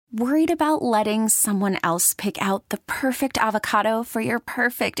Worried about letting someone else pick out the perfect avocado for your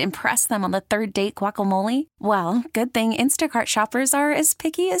perfect impress them on the third date guacamole? Well, good thing Instacart shoppers are as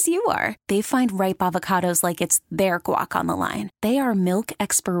picky as you are. They find ripe avocados like it's their guac on the line. They are milk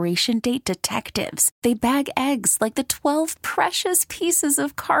expiration date detectives. They bag eggs like the 12 precious pieces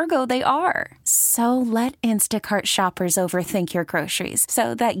of cargo they are. So let Instacart shoppers overthink your groceries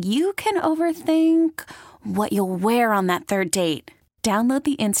so that you can overthink what you'll wear on that third date. Download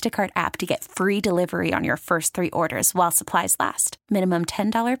the Instacart app to get free delivery on your first 3 orders while supplies last. Minimum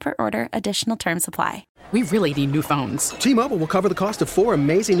 $10 per order. Additional terms apply. We really need new phones. T-Mobile will cover the cost of 4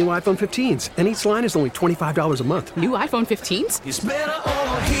 amazing new iPhone 15s, and each line is only $25 a month. New iPhone 15s? It's better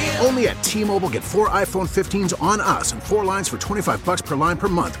over here. Only at T-Mobile, get 4 iPhone 15s on us and 4 lines for $25 per line per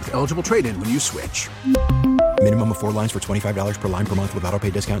month with eligible trade-in when you switch. Minimum of 4 lines for $25 per line per month with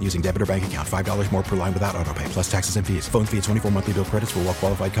autopay discount using debit or bank account. $5 more per line without autopay, plus taxes and fees. Phone fee at 24 monthly bill credits for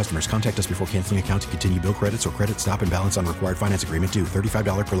well-qualified customers. Contact us before canceling account to continue bill credits or credit stop and balance on required finance agreement due.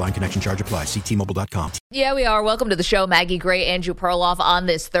 $35 per line connection charge applies. See T-Mobile.com. Yeah, we are. Welcome to the show. Maggie Gray, Andrew Perloff on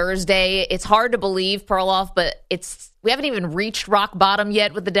this Thursday. It's hard to believe, Perloff, but we haven't even reached rock bottom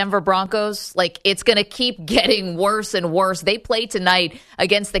yet with the Denver Broncos. Like, it's going to keep getting worse and worse. They play tonight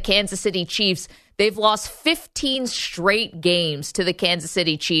against the Kansas City Chiefs. They've lost 15 straight games to the Kansas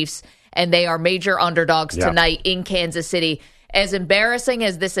City Chiefs, and they are major underdogs tonight in Kansas City. As embarrassing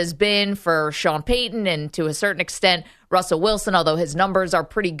as this has been for Sean Payton and to a certain extent Russell Wilson, although his numbers are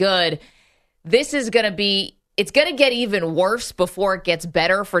pretty good, this is going to be, it's going to get even worse before it gets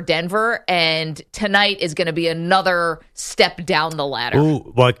better for Denver, and tonight is going to be another step down the ladder.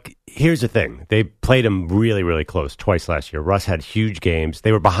 Ooh, well, here's the thing. They played them really, really close twice last year. Russ had huge games.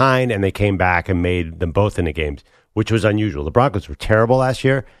 They were behind, and they came back and made them both into games, which was unusual. The Broncos were terrible last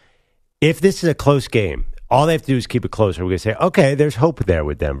year. If this is a close game, all they have to do is keep it close. We're going to say, okay, there's hope there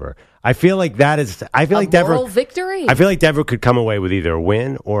with Denver. I feel like that is. I feel like Denver. Moral victory. I feel like Denver could come away with either a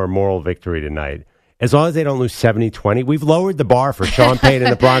win or a moral victory tonight, as long as they don't lose 70-20. We've lowered the bar for Sean Payton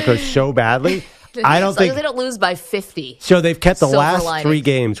and the Broncos so badly. I don't think they don't lose by 50. So they've kept the Silver last lining. 3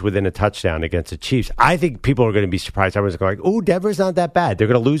 games within a touchdown against the Chiefs. I think people are going to be surprised. Everyone's going like, "Oh, Denver's not that bad." They're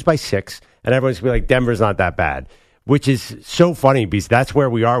going to lose by 6, and everyone's going to be like, "Denver's not that bad." Which is so funny because that's where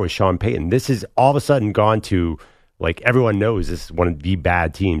we are with Sean Payton. This is all of a sudden gone to, like, everyone knows this is one of the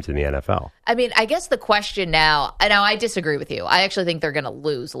bad teams in the NFL. I mean, I guess the question now I disagree with you. I actually think they're going to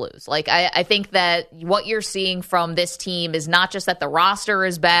lose. Like, I think that what you're seeing from this team is not just that the roster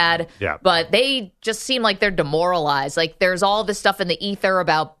is bad, but they just seem like they're demoralized. Like, there's all this stuff in the ether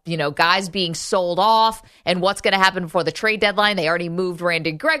about, guys being sold off and what's going to happen before the trade deadline. They already moved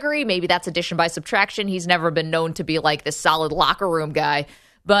Randy Gregory. Maybe that's addition by subtraction. He's never been known to be like this solid locker room guy.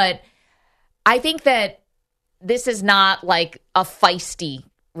 But I think that this is not like a feisty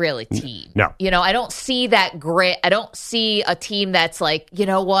really team. No. I don't see that grit. I don't see a team that's like, you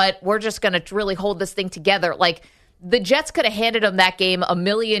know what, we're just going to really hold this thing together. Like, the Jets could have handed them that game a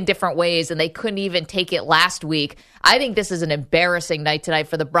million different ways, and they couldn't even take it last week. I think this is an embarrassing night tonight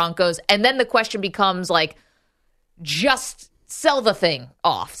for the Broncos. And then the question becomes, like, just sell the thing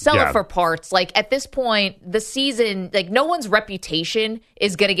off. Sell it for parts. Like, at this point, the season, like, no one's reputation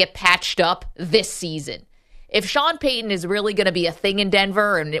is going to get patched up this season. If Sean Payton is really going to be a thing in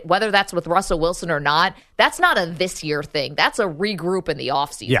Denver, and whether that's with Russell Wilson or not, that's not a this year thing. That's a regroup in the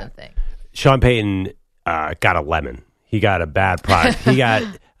offseason thing. Sean Payton got a lemon. He got a bad product. He got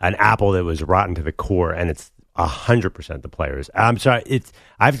an apple that was rotten to the core, and it's 100% the players. I'm sorry.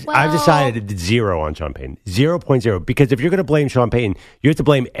 I've decided it's 0 on Sean Payton. 0.0. Because if you're going to blame Sean Payton, you have to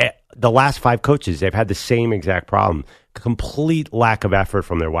blame the last 5 coaches. They've had the same exact problem. Complete lack of effort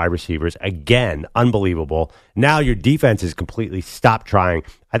from their wide receivers. Again, unbelievable. Now your defense is completely stopped trying.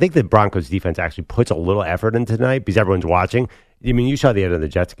 I think the Broncos defense actually puts a little effort in tonight because everyone's watching. I mean, you saw the end of the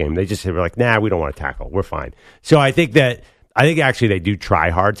Jets game. They just were like, nah, we don't want to tackle. We're fine. So I think actually they do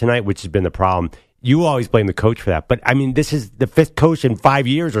try hard tonight, which has been the problem. You always blame the coach for that. But, I mean, this is the 5th coach in 5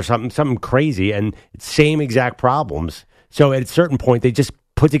 years or something crazy, and same exact problems. So at a certain point, they just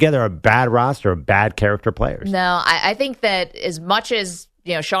put together a bad roster of bad character players. No, I think that as much as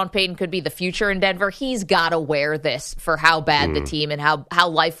Sean Payton could be the future in Denver, he's got to wear this for how bad the team and how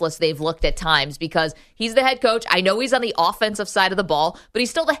lifeless they've looked at times, because he's the head coach. I know he's on the offensive side of the ball, but he's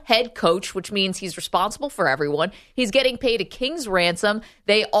still the head coach, which means he's responsible for everyone. He's getting paid a king's ransom.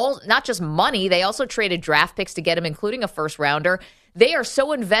 They all, not just money, they also traded draft picks to get him, including a first rounder. They are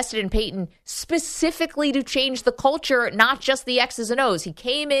so invested in Payton specifically to change the culture, not just the X's and O's. He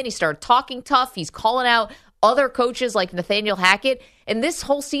came in, he started talking tough, he's calling out other coaches like Nathaniel Hackett, and this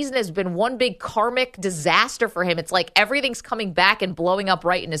whole season has been one big karmic disaster for him. It's like everything's coming back and blowing up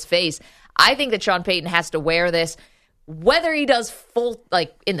right in his face. I think that Sean Payton has to wear this. Whether he does full,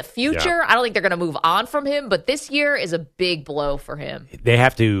 like in the future, I don't think they're going to move on from him, but this year is a big blow for him. They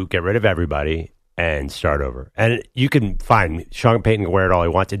have to get rid of everybody and start over. And you can find Sean Payton can wear it all he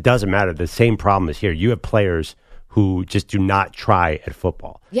wants. It doesn't matter. The same problem is here. You have players who just do not try at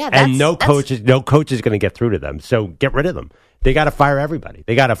football. Yeah, and no coach is going to get through to them. So get rid of them. They got to fire everybody.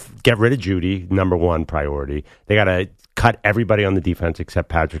 They got to get rid of Judy, number one priority. They got to cut everybody on the defense except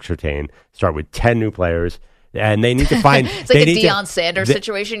Patrick Surtain. Start with 10 new players. And they need to find... It's like a Deion Sanders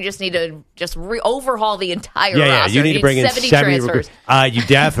situation. You just need to overhaul the entire roster. Yeah, you need to bring in 70 transfers. You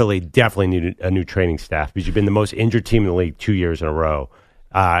definitely need a new training staff because you've been the most injured team in the league 2 years in a row.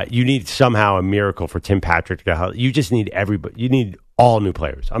 You need somehow a miracle for Tim Patrick to help. You just need everybody. You need all new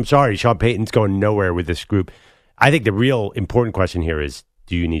players. I'm sorry, Sean Payton's going nowhere with this group. I think the real important question here is: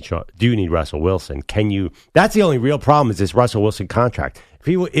 Do you need Russell Wilson? That's the only real problem is this Russell Wilson contract.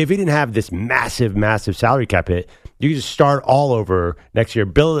 If he didn't have this massive salary cap hit, you could just start all over next year.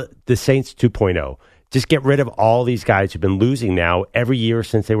 Build the Saints 2.0. Just get rid of all these guys who've been losing now every year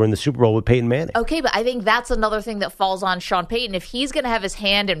since they were in the Super Bowl with Peyton Manning. Okay, but I think that's another thing that falls on Sean Payton. If he's going to have his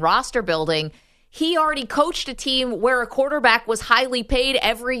hand in roster building, he already coached a team where a quarterback was highly paid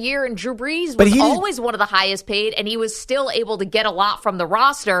every year, and Drew Brees was always one of the highest paid, and he was still able to get a lot from the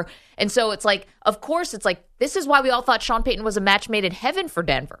roster. And so it's like, of course, it's like, this is why we all thought Sean Payton was a match made in heaven for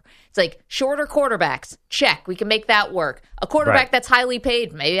Denver. It's like, shorter quarterbacks, check, we can make that work. A quarterback that's highly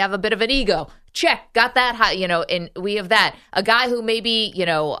paid, maybe have a bit of an ego, check, got that high, and we have that. A guy who maybe,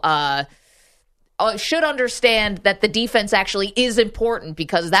 should understand that the defense actually is important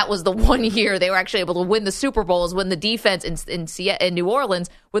because that was the one year they were actually able to win the Super Bowls when the defense in New Orleans,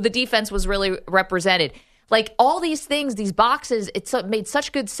 where the defense was really represented. Like all these things, these boxes, it's made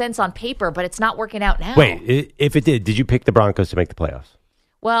such good sense on paper, but it's not working out now. Wait, if it did you pick the Broncos to make the playoffs?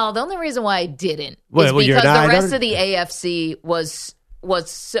 Well, the only reason why I didn't is because the rest of the AFC was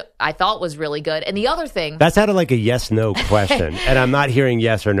I thought was really good. And the other thing... That sounded like a yes-no question, and I'm not hearing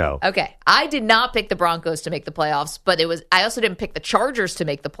yes or no. Okay. I did not pick the Broncos to make the playoffs, but I also didn't pick the Chargers to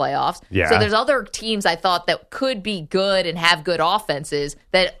make the playoffs. Yeah. So there's other teams I thought that could be good and have good offenses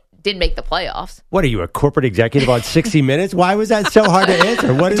that didn't make the playoffs. What are you, a corporate executive on 60 Minutes? Why was that so hard to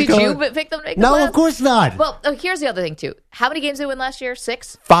answer? What is Did you pick them to make the playoffs? No, of course not. Well, here's the other thing, too. How many games did they win last year?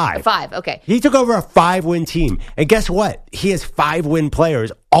 6? 5. 5, okay. He took over a 5-win team. And guess what? He has 5-win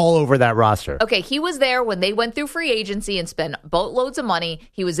players all over that roster. Okay, he was there when they went through free agency and spent boatloads of money.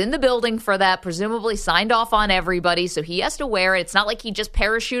 He was in the building for that, presumably signed off on everybody, so he has to wear it. It's not like he just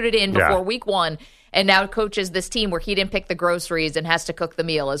parachuted in before week 1 and now coaches this team where he didn't pick the groceries and has to cook the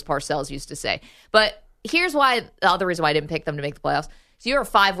meal, as Parcells used to say. But here's why, the other reason why I didn't pick them to make the playoffs. So you're a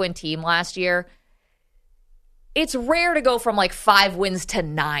 5-win team last year. It's rare to go from like 5 wins to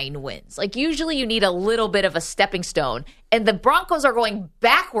 9 wins. Like usually you need a little bit of a stepping stone. And the Broncos are going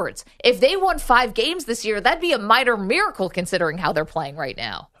backwards. If they won 5 games this year, that'd be a minor miracle considering how they're playing right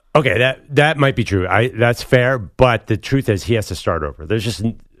now. Okay, that might be true. That's fair, but the truth is he has to start over.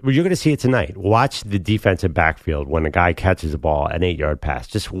 You're going to see it tonight. Watch the defensive backfield when a guy catches a ball, an 8-yard pass.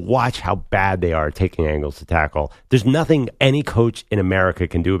 Just watch how bad they are taking angles to tackle. There's nothing any coach in America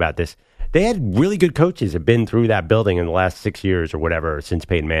can do about this. They had really good coaches that have been through that building in the last 6 years or whatever since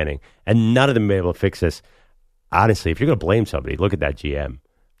Peyton Manning, and none of them have been able to fix this. Honestly, if you're going to blame somebody, look at that GM.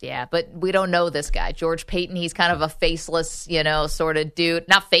 Yeah, but we don't know this guy. George Payton, he's kind of a faceless, sort of dude.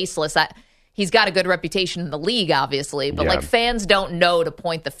 Not faceless. He's got a good reputation in the league, obviously, but fans don't know to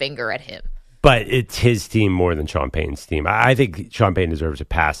point the finger at him. But it's his team more than Sean Payton's team. I think Sean Payton deserves a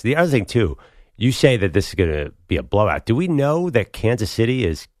pass. The other thing, too, you say that this is going to be a blowout. Do we know that Kansas City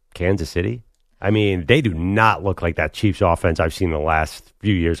is Kansas City? I mean, they do not look like that Chiefs offense I've seen the last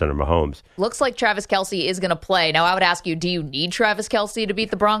few years under Mahomes. Looks like Travis Kelce is going to play. Now, I would ask you, do you need Travis Kelce to beat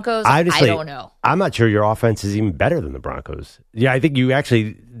the Broncos? Honestly, I don't know. I'm not sure your offense is even better than the Broncos. Yeah, I think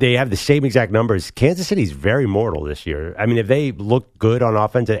they have the same exact numbers. Kansas City's very mortal this year. I mean, if they look good on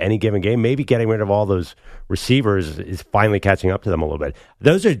offense at any given game, maybe getting rid of all those receivers is finally catching up to them a little bit.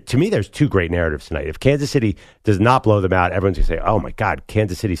 To me, there's 2 great narratives tonight. If Kansas City does not blow them out, everyone's going to say, oh my God,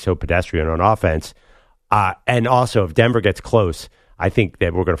 Kansas City's so pedestrian on offense. And also, if Denver gets close, I think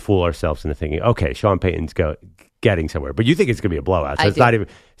that we're going to fool ourselves into thinking, okay, Sean Payton's getting somewhere. But you think it's going to be a blowout.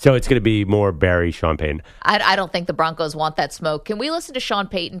 So it's going to be more Barry, Sean Payton. I don't think the Broncos want that smoke. Can we listen to Sean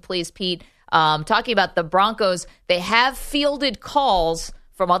Payton, please, Pete? Talking about the Broncos, they have fielded calls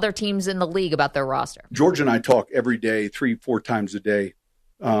from other teams in the league about their roster. George and I talk every day, 3-4 times a day.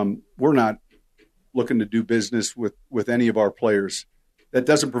 We're not looking to do business with any of our players. That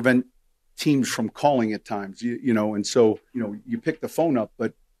doesn't prevent teams from calling at times, and so, you pick the phone up,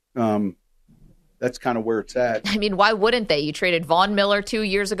 but that's kind of where it's at. I mean, why wouldn't they? You traded Von Miller 2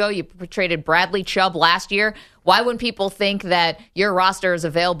 years ago. You traded Bradley Chubb last year. Why wouldn't people think that your roster is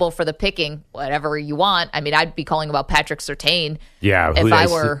available for the picking, whatever you want? I mean, I'd be calling about Patrick Surtain. Yeah, if I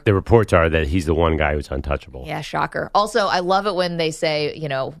were. The reports are that he's the one guy who's untouchable. Yeah, shocker. Also, I love it when they say,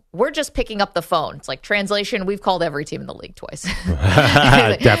 we're just picking up the phone. It's like, translation, we've called every team in the league twice.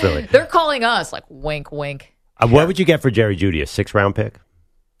 Definitely. They're calling us, like, wink, wink. What would you get for Jerry Jeudy, a 6th-round pick?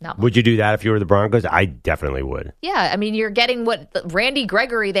 Not would you do that if you were the Broncos? I definitely would. Yeah, I mean, you're getting Randy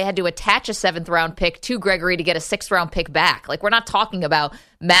Gregory, they had to attach a 7th-round pick to Gregory to get a 6th-round pick back. Like, we're not talking about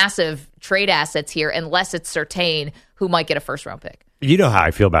massive trade assets here unless it's Surtain, who might get a 1st-round pick. You know how I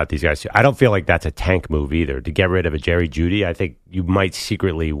feel about these guys. I don't feel like that's a tank move either. To get rid of a Jerry Jeudy, I think you might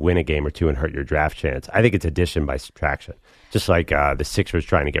secretly win a game or two and hurt your draft chance. I think it's addition by subtraction. Just like the Sixers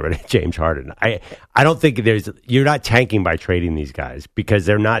trying to get rid of James Harden. I don't think you're not tanking by trading these guys because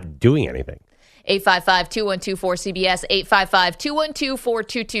they're not doing anything. 855-212-4CBS,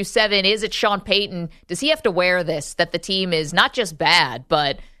 855-212-4227. Is it Sean Payton? Does he have to wear this, that the team is not just bad,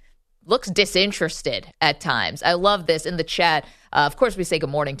 but looks disinterested at times? I love this in the chat. Of course, we say good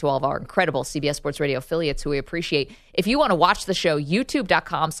morning to all of our incredible CBS Sports Radio affiliates who we appreciate. If you want to watch the show,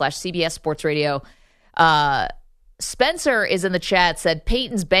 youtube.com/CBS Sports Radio. Spencer is in the chat, said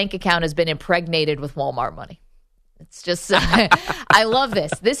Peyton's bank account has been impregnated with Walmart money. It's just, I love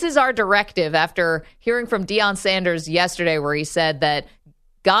this. This is our directive after hearing from Deion Sanders yesterday where he said that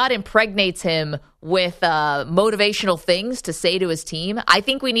God impregnates him with motivational things to say to his team. I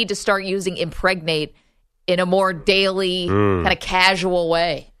think we need to start using impregnate in a more daily, kind of casual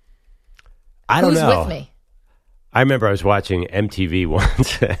way. I don't know. Who's with me? I remember I was watching MTV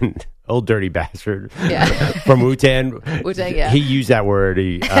once and Old Dirty Bastard from Wu-Tang. He used that word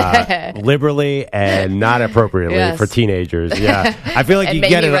liberally and not appropriately for teenagers. Yeah, I feel like you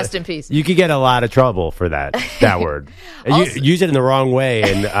get rest in peace. You could get a lot of trouble for that word. Also, you use it in the wrong way,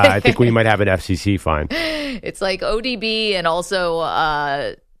 and I think we might have an FCC fine. It's like ODB and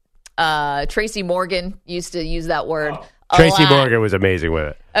also Tracy Morgan used to use that word. Tracy Morgan was amazing with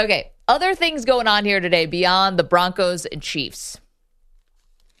it. Okay, other things going on here today beyond the Broncos and Chiefs.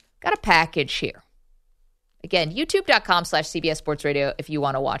 Got a package here. Again, youtube.com/CBS Sports Radio if you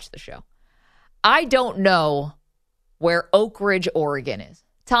want to watch the show. I don't know where Oak Ridge, Oregon is.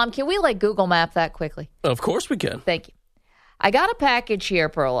 Tom, can we Google map that quickly? Of course we can. Thank you. I got a package here,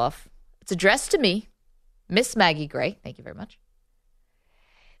 Perloff. It's addressed to me, Miss Maggie Gray. Thank you very much.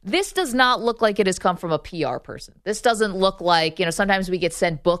 This does not look like it has come from a PR person. This doesn't look like, sometimes we get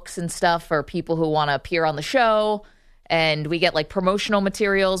sent books and stuff for people who want to appear on the show. And we get promotional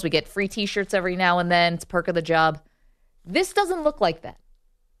materials. We get free T-shirts every now and then. It's a perk of the job. This doesn't look like that.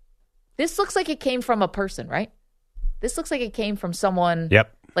 This looks like it came from a person, right? This looks like it came from someone.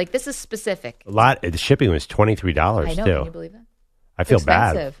 Yep. This is specific. The shipping was $23 I know. too. Can you believe that? I feel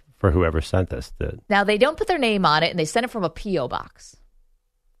bad for whoever sent this. Now, they don't put their name on it, and they sent it from a P.O. box.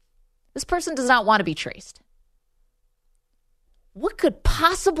 This person does not want to be traced. What could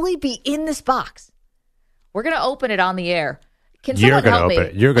possibly be in this box? We're going to open it on the air. Can someone help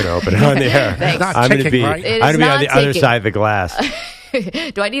me? You're going to open it on the air. I'm going to be on the other side of the glass.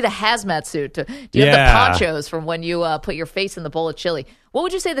 Do I need a hazmat suit? Do you have the ponchos from when you put your face in the bowl of chili? What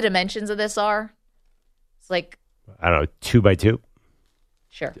would you say the dimensions of this are? It's I don't know, 2 by 2?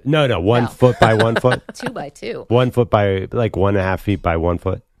 Sure. No, 1 foot by 1 foot. 2 by 2. 1 foot by 1.5 feet by 1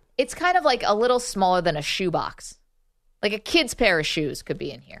 foot. It's kind of a little smaller than a shoebox. Like a kid's pair of shoes could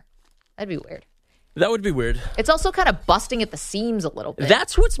be in here. That'd be weird. That would be weird. It's also kind of busting at the seams a little bit.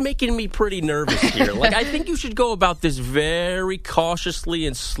 That's what's making me pretty nervous here. I think you should go about this very cautiously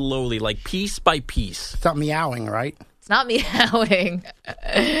and slowly, piece by piece. It's not meowing, right? It's not meowing.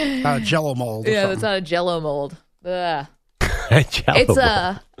 Not a Jell-O mold. Yeah, that's not a Jell-O mold. Ugh. It's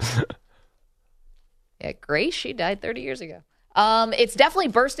Grace, she died 30 years ago. It's definitely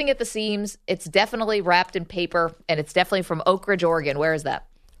bursting at the seams. It's definitely wrapped in paper, and it's definitely from Oak Ridge, Oregon. Where is that?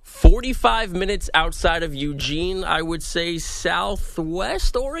 45 minutes outside of Eugene, I would say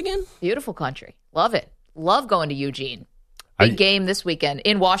southwest Oregon. Beautiful country. Love it. Love going to Eugene. Big game this weekend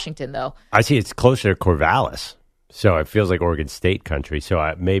in Washington, though. I see it's closer to Corvallis, so it feels like Oregon State country.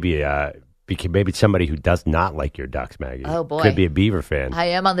 So maybe somebody who does not like your Ducks, Maggie. Oh, boy. Could be a Beaver fan. I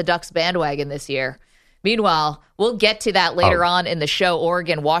am on the Ducks bandwagon this year. Meanwhile, we'll get to that later on in the show.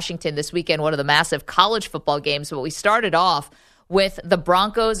 Oregon, Washington this weekend, one of the massive college football games. But we started off with the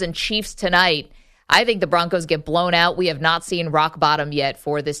Broncos and Chiefs tonight. I think the Broncos get blown out. We have not seen rock bottom yet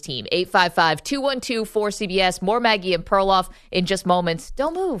for this team. 855-212-4CBS. More Maggie and Perloff in just moments.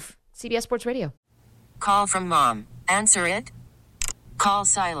 Don't move. CBS Sports Radio. Call from mom. Answer it. Call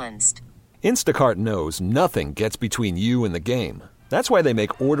silenced. Instacart knows nothing gets between you and the game. That's why they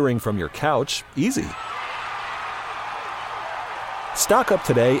make ordering from your couch easy. Stock up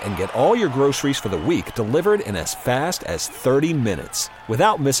today and get all your groceries for the week delivered in as fast as 30 minutes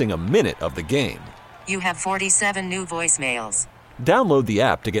without missing a minute of the game. You have 47 new voicemails. Download the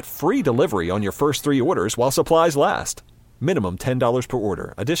app to get free delivery on your first 3 orders while supplies last. Minimum $10 per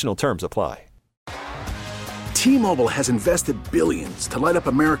order. Additional terms apply. T-Mobile has invested billions to light up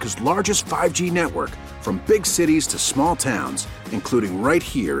America's largest 5G network, from big cities to small towns, including right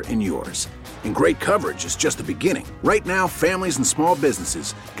here in yours. And great coverage is just the beginning. Right now, families and small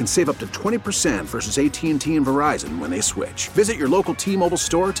businesses can save up to 20% versus AT&T and Verizon when they switch. Visit your local T-Mobile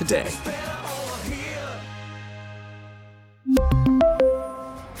store today.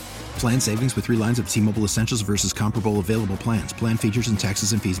 Plan savings with 3 lines of T-Mobile Essentials versus comparable available plans. Plan features and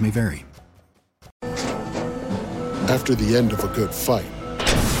taxes and fees may vary. After the end of a good fight,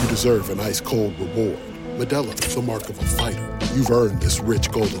 you deserve an ice-cold reward. Modelo is the mark of a fighter. You've earned this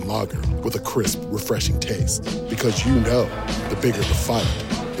rich golden lager with a crisp, refreshing taste. Because you know, the bigger the fight,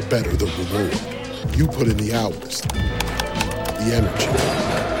 the better the reward. You put in the hours, the energy,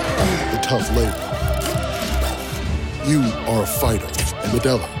 the tough labor. You are a fighter, and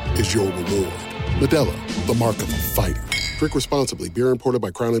Modelo is your reward. Modelo, the mark of a fighter. Drink responsibly. Beer imported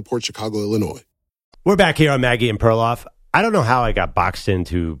by Crown Imports, Chicago, Illinois. We're back here on Maggie and Perloff. I don't know how I got boxed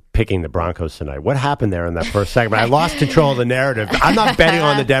into picking the Broncos tonight. What happened there in that first segment? I lost control of the narrative. I'm not betting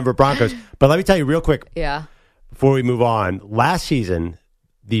on the Denver Broncos. But let me tell you real quick, before we move on. Last season,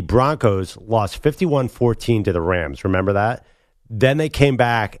 the Broncos lost 51-14 to the Rams. Remember that? Then they came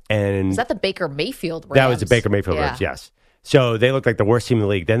back and... Was that the Baker Mayfield Rams? That was the Baker Mayfield Rams, yes. So they looked like the worst team in the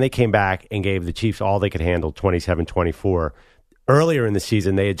league. Then they came back and gave the Chiefs all they could handle, 27-24. Earlier in the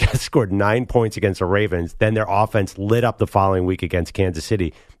season, they had just scored 9 points against the Ravens. Then their offense lit up the following week against Kansas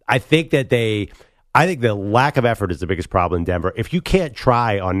City. I think the lack of effort is the biggest problem in Denver. If you can't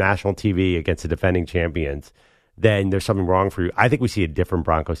try on national TV against the defending champions, then there's something wrong for you. I think we see a different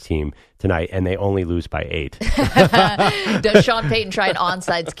Broncos team tonight, and they only lose by 8. Does Sean Payton try an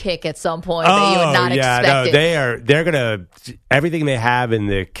onside kick at some point that you would not expect? No, they're going to, everything they have in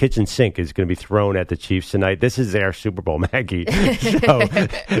the kitchen sink is going to be thrown at the Chiefs tonight. This is their Super Bowl, Maggie. So,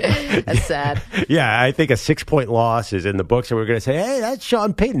 that's sad. Yeah, I think a 6-point loss is in the books, and we're going to say, hey, that's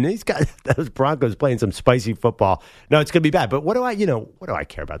Sean Payton. He's got those Broncos playing some spicy football. No, it's going to be bad. But what do I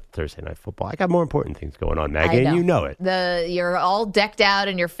care about Thursday night football? I got more important things going on, Maggie, and you know it. You're all decked out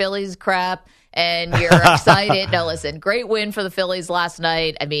in your Phillies crap, and you're excited. No, listen, great win for the Phillies last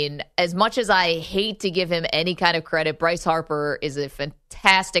night. I mean, as much as I hate to give him any kind of credit, Bryce Harper is a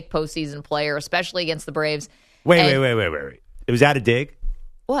fantastic postseason player, especially against the Braves. Wait. Was that a dig?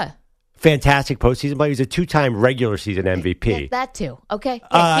 What? Fantastic postseason player. He's a 2-time regular season MVP. Yeah, that too. Okay.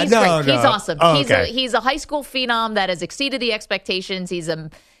 Yeah, he's great. He's awesome. Oh, He's a high school phenom that has exceeded the expectations. He's a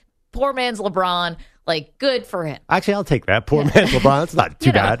poor man's LeBron. Like, good for him. Actually, I'll take that. Poor man's LeBron. That's not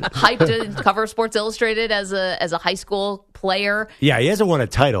too bad. Hyped to cover Sports Illustrated as a high school player. Yeah, he hasn't won a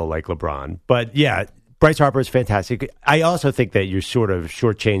title like LeBron. But, yeah, Bryce Harper is fantastic. I also think that you're sort of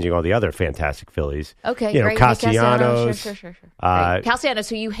shortchanging all the other fantastic Phillies. Okay, great. Castellanos. Sure. Castellanos,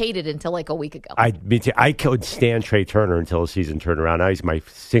 who you hated until like a week ago. I could stand Trey Turner until the season turned around. Now he's my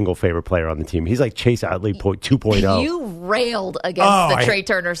single favorite player on the team. He's like Chase Utley 2.0. You railed against the Trey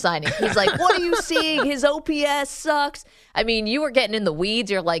Turner signing. He's like, what are you seeing? His OPS sucks. I mean, you were getting in the weeds.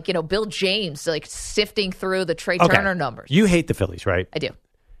 You're like, Bill James, like sifting through the Trey Turner numbers. You hate the Phillies, right? I do.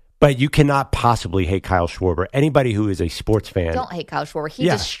 But you cannot possibly hate Kyle Schwarber. Anybody who is a sports fan. Don't hate Kyle Schwarber. He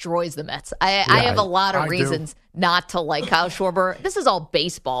destroys the Mets. I have a lot of reasons not to like Kyle Schwarber. This is all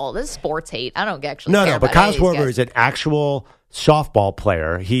baseball. This is sports hate. I don't actually care but Kyle Schwarber is an actual softball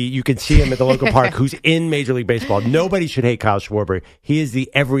player. You can see him at the local park who's in Major League Baseball. Nobody should hate Kyle Schwarber. He is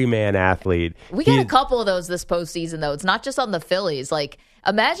the everyman athlete. We got a couple of those this postseason, though. It's not just on the Phillies. Like,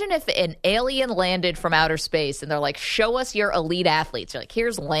 imagine if an alien landed from outer space and they're like, show us your elite athletes. You're like,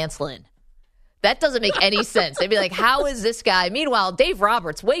 here's Lance Lynn. That doesn't make any sense. They'd be like, how is this guy? Meanwhile, Dave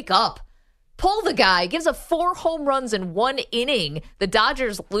Roberts, wake up. Pull the guy. Gives up 4 home runs in 1 inning. The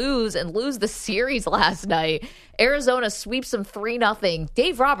Dodgers lose the series last night. Arizona sweeps them 3-0.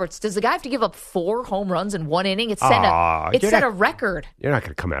 Dave Roberts, does the guy have to give up 4 home runs in 1 inning? It set a record. You're not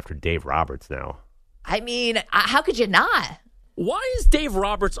going to come after Dave Roberts now. I mean, how could you not? Why is Dave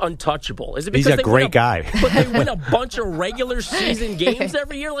Roberts untouchable? Is it because he's a great guy, but they win a bunch of regular season games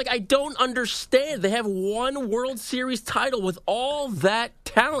every year? Like, I don't understand. They have one World Series title with all that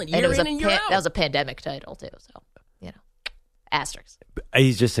talent year in and year out. That was a pandemic title too, so asterisk.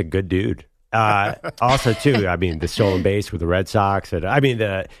 He's just a good dude. Also, too, I mean, the stolen base with the Red Sox, and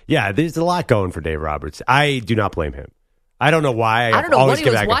there's a lot going for Dave Roberts. I do not blame him. I don't know why. I don't know what he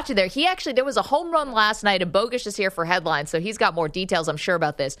was watching there. There was a home run last night, and Bogusch is here for headlines, so he's got more details, I'm sure,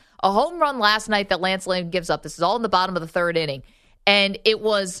 about this. A home run last night that Lance Lynn gives up. This is all in the bottom of the third inning. And it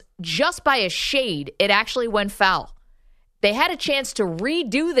was just by a shade. It actually went foul. They had a chance to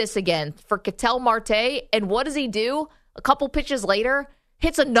redo this again for Ketel Marte, and what does he do? A couple pitches later,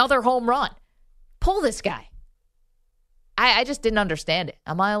 hits another home run. Pull this guy. I just didn't understand it.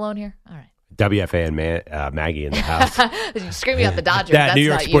 Am I alone here? All right. WFA and Maggie in the house. Screaming at the Dodgers. That New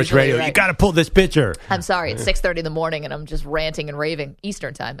York Sports Radio, right. You got to pull this pitcher. I'm sorry, it's 6:30 in the morning, and I'm just ranting and raving,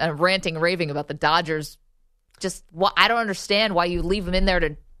 Eastern time. And I'm ranting and raving about the Dodgers. I don't understand why you leave them in there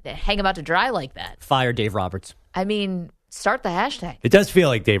to hang them out to dry like that. Fire Dave Roberts. I mean, start the hashtag. It does feel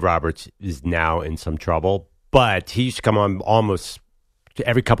like Dave Roberts is now in some trouble, but he used to come on almost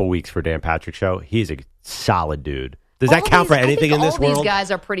every couple weeks for Dan Patrick's show. He's a solid dude. Does that count for anything in this world? All these guys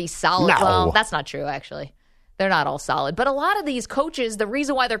are pretty solid. No. Well, that's not true, actually. They're not all solid. But a lot of these coaches, the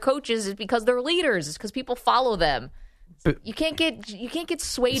reason why they're coaches is because they're leaders. It's because people follow them. But you can't get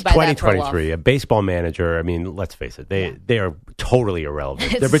swayed by that. 2023, a baseball manager. I mean, let's face it, they are totally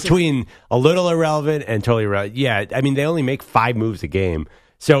irrelevant. They're between a little irrelevant and totally irrelevant. Yeah, I mean, they only make 5 moves a game.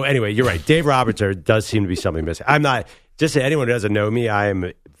 So anyway, you're right. Dave Roberts does seem to be something missing. I'm not. Just so anyone who doesn't know me, I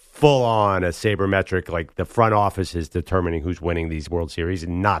am full on a sabermetric. Like the front office is determining who's winning these World Series,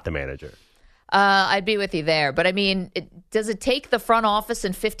 and not the manager. I'd be with you there. But, I mean, does it take the front office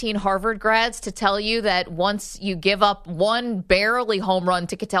and 15 Harvard grads to tell you that once you give up one barely home run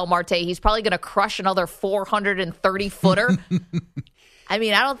to Ketel Marte, he's probably going to crush another 430-footer? I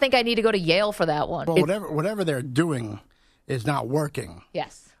mean, I don't think I need to go to Yale for that one. Well, whatever they're doing is not working.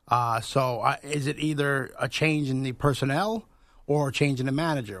 Yes. So is it either a change in the personnel or a change in the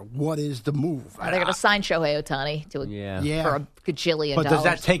manager? What is the move? They're going to sign Shohei Ohtani for a gajillion dollars. But does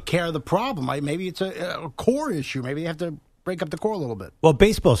that take care of the problem? Maybe it's a core issue. Maybe you have to break up the core a little bit. Well,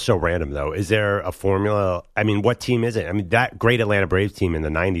 baseball's so random, though. Is there a formula? I mean, what team is it? I mean, that great Atlanta Braves team in the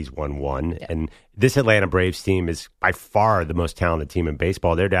 90s won one. Yeah. And this Atlanta Braves team is by far the most talented team in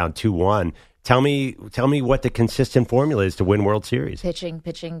baseball. They're down 2-1. Tell me what the consistent formula is to win World Series. Pitching.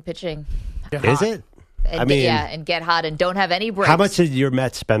 Is it? And get hot and don't have any breaks. How much did your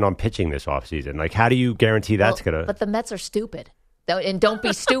Mets spend on pitching this offseason? Like, how do you guarantee that's going to... But the Mets are stupid. And don't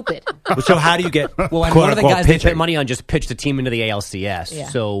be stupid. So how do you get Well, and one of the guys they spent money on just pitched the team into the ALCS. Yeah.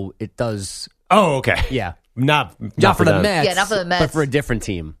 So it does... Oh, okay. Yeah. Not for the Mets. Yeah, not for the Mets. But for a different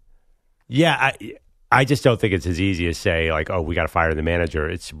team. Yeah, I just don't think it's as easy as say, like, oh, we got to fire the manager.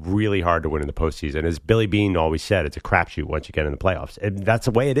 It's really hard to win in the postseason. As Billy Beane always said, it's a crapshoot once you get in the playoffs. And that's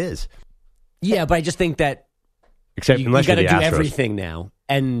the way it is. Yeah, but I just think that you got to do everything now.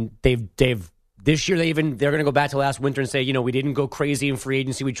 And they've this year they're going to go back to last winter and say, we didn't go crazy in free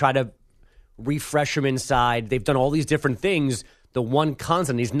agency. We try to refresh them inside. They've done all these different things. The one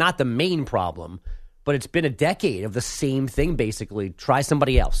constant is not the main problem, but it's been a decade of the same thing, basically. Try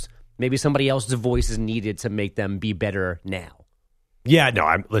somebody else. Maybe somebody else's voice is needed to make them be better now. Yeah, no,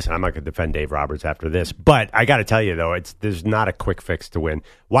 I'm not going to defend Dave Roberts after this. But I got to tell you, though, there's not a quick fix to win.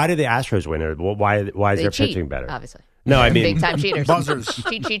 Why did the Astros win? Or why is their pitching better? Obviously. No, I mean... Big-time cheaters. Buzzers.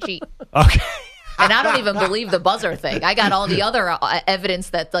 Cheat. Okay. And I don't even believe the buzzer thing. I got all the other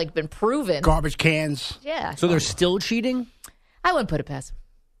evidence that's been proven. Garbage cans. Yeah. So they're still cheating? I wouldn't put it past them.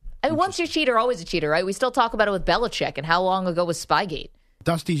 I mean, once you're a cheater, always a cheater, right? We still talk about it with Belichick, and how long ago was Spygate?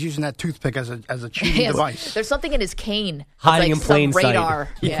 Dusty's using that toothpick as a cheating device. There's something in his cane. Hiding in plain sight. Radar.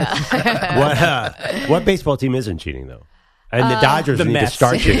 Yeah. What baseball team isn't cheating, though? And the Dodgers need to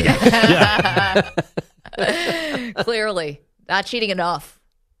start cheating. Clearly. Not cheating enough.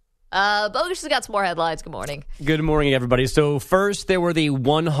 Bogusch has got some more headlines. Good morning. Good morning, everybody. So first, there were the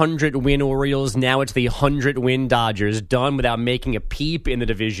 100-win Orioles. Now it's the 100-win Dodgers, done without making a peep in the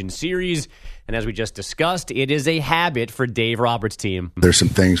division series. And as we just discussed, it is a habit for Dave Roberts' team. There's some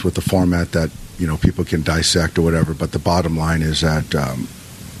things with the format that, people can dissect or whatever, but the bottom line is that,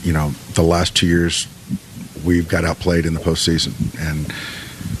 the last 2 years, we've got outplayed in the postseason. And,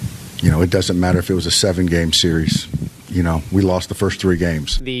 it doesn't matter if it was a 7-game series. We lost the first 3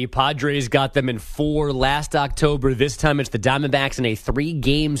 games. The Padres got them in 4 last October. This time it's the Diamondbacks in a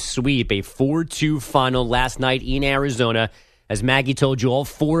 3-game sweep, a 4-2 final last night in Arizona. As Maggie told you, all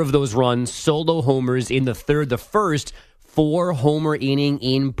 4 of those runs, solo homers in the third. The first, 4-homer inning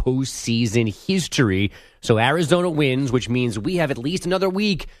in postseason history. So Arizona wins, which means we have at least another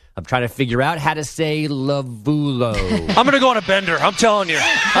week of trying to figure out how to say Lavulo. I'm going to go on a bender. I'm telling you.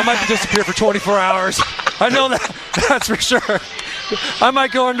 I might disappear for 24 hours. I know that. That's for sure. I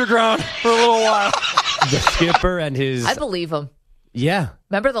might go underground for a little while. The skipper and his... I believe him. Yeah.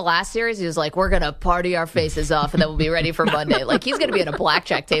 Remember the last series? He was like, we're going to party our faces off and then we'll be ready for Monday. Like, he's going to be at a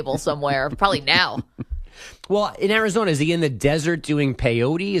blackjack table somewhere, probably now. Well, in Arizona, is he in the desert doing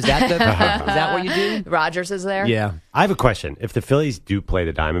peyote? Is that is that what you do? Rogers is there? Yeah. I have a question. If the Phillies do play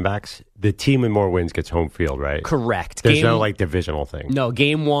the Diamondbacks, the team with more wins gets home field, right? Correct. There's no, divisional thing. No,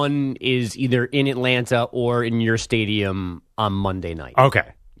 game one is either in Atlanta or in your stadium on Monday night.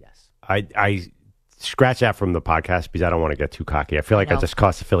 Okay. Yes. I scratch that from the podcast because I don't want to get too cocky. I feel like I just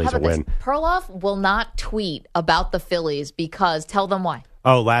cost the Phillies a win. Perloff will not tweet about the Phillies because tell them why.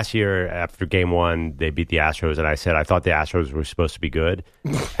 Oh, last year after game one, they beat the Astros, and I said I thought the Astros were supposed to be good,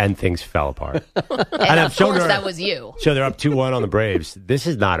 and things fell apart. And of course, that was you. So they're up 2-1 on the Braves. This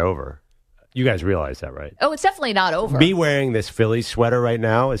is not over. You guys realize that, right? Oh, it's definitely not over. Me wearing this Phillies sweater right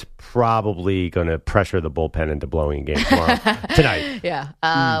now is probably going to pressure the bullpen into blowing a game tonight. Yeah.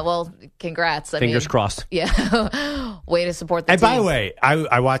 Well, congrats. Fingers crossed. Yeah. Way to support the team. And by the way,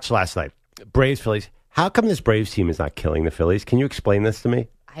 I watched last night. Braves, Phillies. How come this Braves team is not killing the Phillies? Can you explain this to me?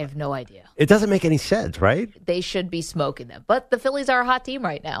 I have no idea. It doesn't make any sense, right? They should be smoking them. But the Phillies are a hot team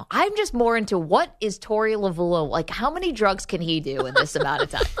right now. I'm just more into what is Torey Lavulo, like how many drugs can he do in this amount of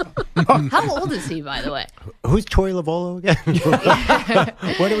time? How old is he, by the way? Who's Torey Lavulo again?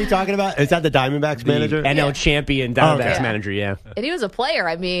 What are we talking about? Is that the Diamondbacks manager? NL champion Diamondbacks manager, yeah. And he was a player,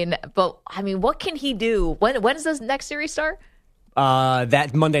 but what can he do? When does this next series start?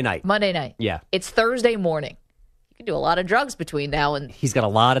 That Monday night. Monday night. Yeah. It's Thursday morning. You can do a lot of drugs between now and... He's got a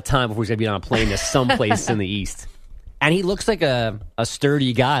lot of time before he's going to be on a plane to someplace in the East. And he looks like a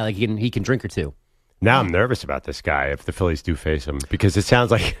sturdy guy. Like he can drink or two. Now I'm nervous about this guy if the Phillies do face him because it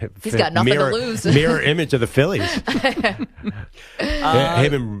sounds like he's got nothing to lose. Mirror image of the Phillies.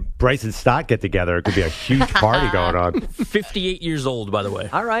 Him and Bryson Stott get together. It could be a huge party going on. 58 years old, by the way.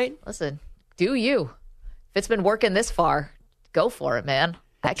 All right. Listen, do you. If it's been working this far, go for it, man.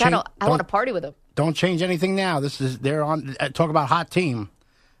 I want to party with him. Don't change anything now. They're on. Talk about hot team.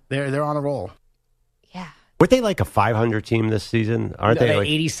 They're on a roll. Were they like a 500 team this season? Aren't they like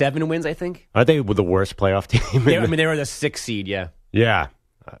 87 wins? I think. Aren't they the worst playoff team? They were the 6th seed. Yeah. Yeah.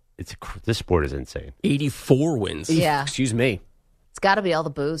 This sport is insane. 84 wins. Yeah. Excuse me. It's got to be all the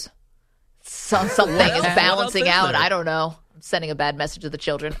booze. Something is balancing out. I don't know. I'm sending a bad message to the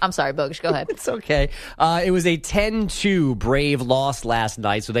children. I'm sorry, Bogusch. Go ahead. It's okay. It was a 10-2 Brave loss last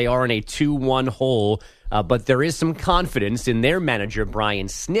night, so they are in a 2-1 hole. But there is some confidence in their manager, Brian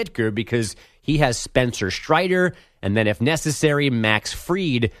Snitker, because he has Spencer Strider, and then if necessary, Max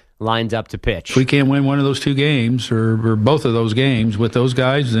Fried lined up to pitch. If we can't win one of those two games or both of those games with those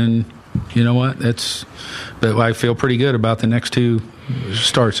guys, then you know what? I feel pretty good about the next two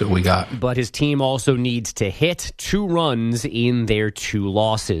starts that we got. But his team also needs to hit 2 runs in their 2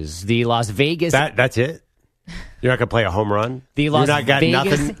 losses. The Las Vegas... That's it? You're not going to play a home run? The Las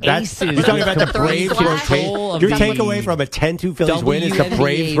Vegas Aces. You're talking about the Braves rotation? Your takeaway from a 10-2 Phillies win is the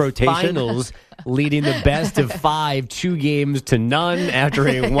Braves rotation? Finals, leading the best of 5, 2 games to none after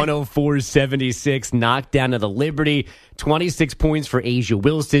a 104-76 knockdown of the Liberty. 26 points for Asia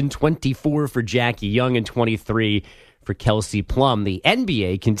Wilson, 24 for Jackie Young, and 23 for Kelsey Plum. The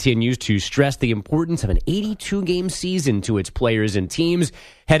NBA continues to stress the importance of an 82-game season to its players and teams.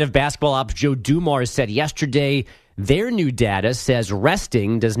 Head of basketball ops Joe Dumars said yesterday their new data says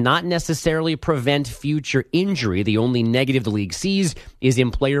resting does not necessarily prevent future injury. The only negative the league sees is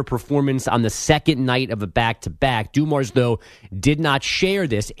in player performance on the second night of a back-to-back. Dumars, though, did not share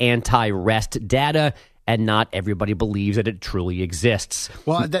this anti-rest data, and not everybody believes that it truly exists.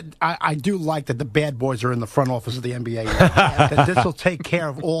 Well, I do like that the bad boys are in the front office of the NBA. That this will take care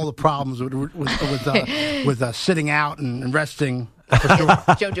of all the problems with sitting out and resting. For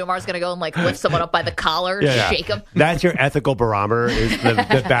sure. Joe Dumars going to go and lift someone up by the collar, shake him. That's your ethical barometer is the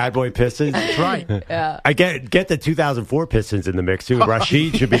bad boy Pistons. That's right. Yeah. I get the 2004 Pistons in the mix too.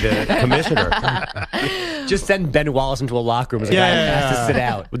 Rashid should be the commissioner. Just send Ben Wallace into a locker room as a guy who has to sit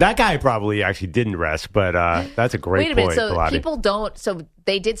out. Well, that guy probably actually didn't rest, but that's a great point. Wait a minute. So people don't. So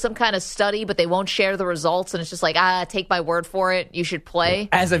they did some kind of study, but they won't share the results, and it's just take my word for it. You should play.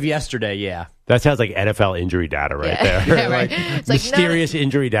 As of yesterday, yeah. That sounds like NFL injury data right there. Yeah, right. It's like, mysterious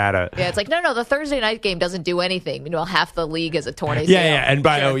injury data. Yeah, it's like, no, the Thursday night game doesn't do anything. Meanwhile, half the league is a torn ACL. Yeah,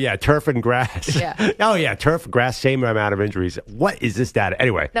 and turf and grass. Yeah. Oh, yeah, turf, grass, same amount of injuries. What is this data?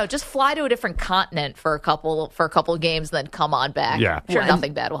 Anyway. No, just fly to a different continent for a couple of games, and then come on back. Yeah. I'm sure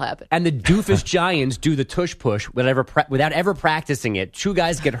nothing bad will happen. And the doofus Giants do the tush push without ever practicing it. 2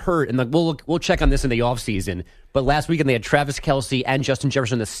 guys get hurt, and we'll check on this in the offseason. But last weekend they had Travis Kelce and Justin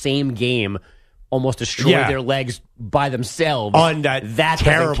Jefferson in the same game, almost destroy their legs by themselves on that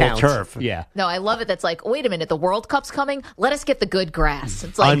terrible turf. Yeah. No, I love it. That's like, wait a minute, the World Cup's coming. Let us get the good grass.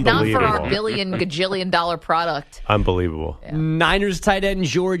 It's like not for our gajillion-dollar product. Unbelievable. Yeah. Niners tight end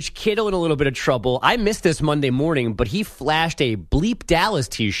George Kittle in a little bit of trouble. I missed this Monday morning, but he flashed a Bleep Dallas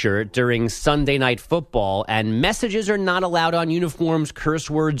T-shirt during Sunday Night Football, and messages are not allowed on uniforms, curse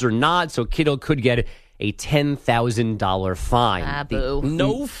words are not, so Kittle could get a $10,000 fine.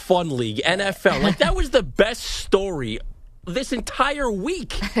 No fun league, NFL. Like, that was the best story this entire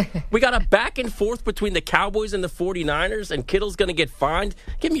week. We got a back and forth between the Cowboys and the 49ers, and Kittle's going to get fined.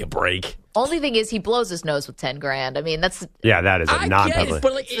 Give me a break. Only thing is, he blows his nose with $10,000. I mean, that's that is a non-public.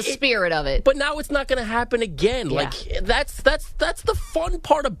 But it's the spirit of it. But now it's not going to happen again. Yeah. Like that's the fun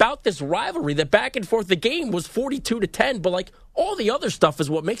part about this rivalry. The back and forth. The game was 42-10, but like all the other stuff is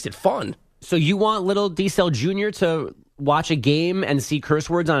what makes it fun. So you want little D-Cell Jr. to watch a game and see curse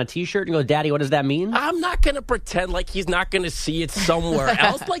words on a T-shirt and go, Daddy, what does that mean? I'm not going to pretend like he's not going to see it somewhere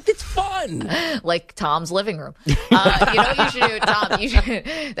else. Like, it's fun. Like Tom's living room. You know what you should do, Tom?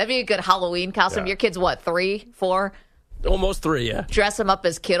 That'd be a good Halloween costume. Yeah. Your kid's what, 3, 4? Almost 3, yeah. Dress him up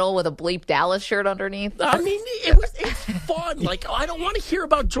as Kittle with a Bleep Dallas shirt underneath. I mean, it's fun. Like, I don't want to hear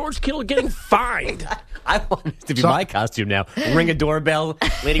about George Kittle getting fined. I want it to be my costume now. Ring a doorbell,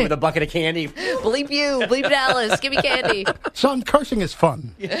 lady with a bucket of candy. Bleep you, Bleep Dallas, give me candy. Son, cursing is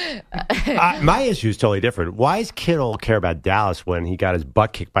fun. My issue is totally different. Why does Kittle care about Dallas when he got his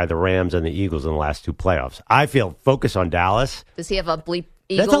butt kicked by the Rams and the Eagles in the last 2 playoffs? I feel focus on Dallas. Does he have a Bleep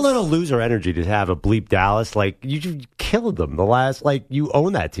Eagles? That's a little loser energy to have a Bleep Dallas. Like, you killed them you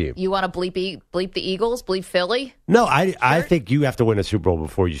own that team. You want to bleep the Eagles, bleep Philly? No, I think you have to win a Super Bowl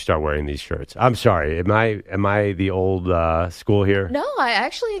before you start wearing these shirts. I'm sorry. Am I the old school here? No, I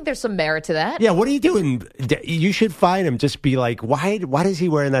actually think there's some merit to that. Yeah, what are you doing? You should find him. Just be like, why is he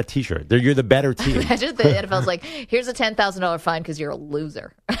wearing that T-shirt? You're the better team. Imagine the NFL's like, here's a $10,000 fine because you're a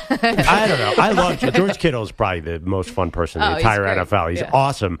loser. I don't know. I love George Kittle is probably the most fun person in the entire NFL. He's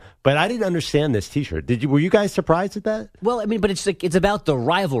awesome. But I didn't understand this T-shirt. Were you guys surprised at that? Well, I mean, but it's about the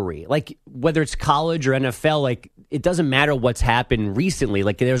rivalry. Like, whether it's college or NFL, like, it doesn't matter what's happened recently.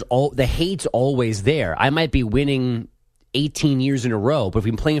 Like, the hate's always there. I might be winning 18 years in a row, but if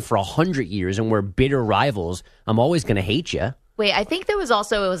we've been playing for 100 years and we're bitter rivals, I'm always going to hate you. Wait, I think it was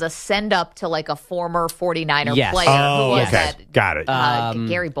a send-up to, like, a former 49er player. Oh, who was okay. that? Got it.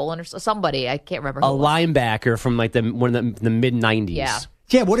 Gary Bolin or somebody. I can't remember who a linebacker from, like, one of the mid-'90s.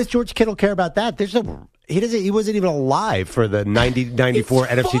 Yeah, what does George Kittle care about that? He wasn't even alive for the 94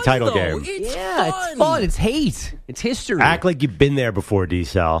 NFC title game. It's fun. It's hate. It's history. Act like you've been there before,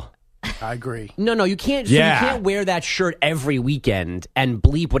 D-Cell. I agree. No, you can't. So you can't wear that shirt every weekend and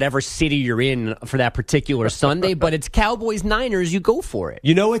bleep whatever city you're in for that particular Sunday. But it's Cowboys Niners. You go for it.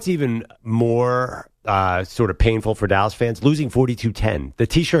 You know what's even more sort of painful for Dallas fans? Losing 42-10. The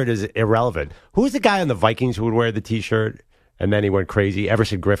T-shirt is irrelevant. Who was the guy on the Vikings who would wear the T-shirt? And then he went crazy.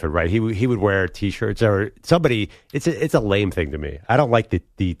 Everson Griffin, right? He would wear T-shirts or somebody. It's a lame thing to me. I don't like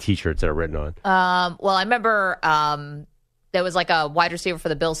the T-shirts that are written on. Well, I remember there was like a wide receiver for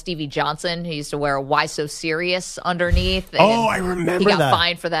the Bills, Stevie Johnson, who used to wear a "Why So Serious" underneath. And I remember he got that.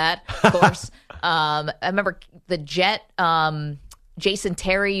 fined for that, of course. I remember the Jet. Jason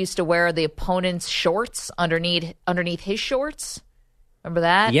Terry used to wear the opponent's shorts underneath his shorts. Remember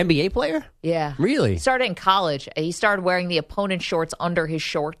that? The NBA player? Yeah. Really? He started in college. He started wearing the opponent's shorts under his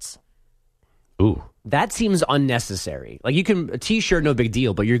shorts. Ooh. That seems unnecessary. Like, a T-shirt, no big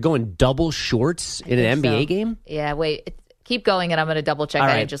deal, but you're going double shorts in an NBA game? Yeah, wait. Keep going, and I'm going to double check.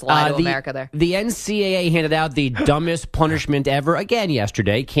 I didn't just lie to America there. The NCAA handed out the dumbest punishment ever again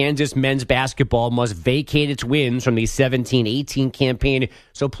yesterday. Kansas men's basketball must vacate its wins from the 17-18 campaign.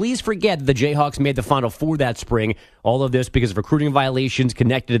 So please forget the Jayhawks made the Final Four that spring. All of this because of recruiting violations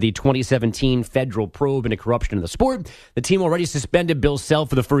connected to the 2017 federal probe into corruption in the sport. The team already suspended Bill Self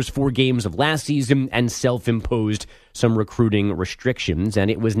for the first 4 games of last season and self-imposed some recruiting restrictions. And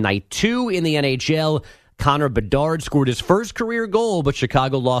it was night 2 in the NHL. Connor Bedard scored his first career goal, but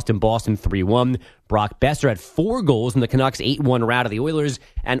Chicago lost in Boston 3-1. Brock Besser had 4 goals in the Canucks' 8-1 rout of the Oilers,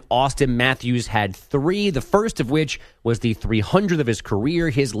 and Austin Matthews had 3, the first of which was the 300th of his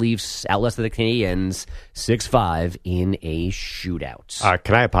career. His Leafs outlasted the Canadiens 6-5 in a shootout.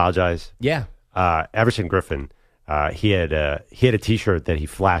 Can I apologize? Yeah. Everson Griffin, he had a T-shirt that he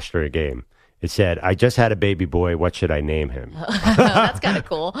flashed during a game. It said, "I just had a baby boy. What should I name him?" That's kind of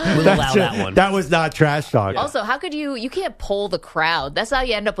cool. We'll allow that one. That was not trash talk. Also, how could you can't poll the crowd. That's how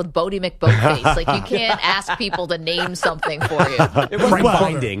you end up with Bodie McBoatface. Like, you can't ask people to name something for you. It was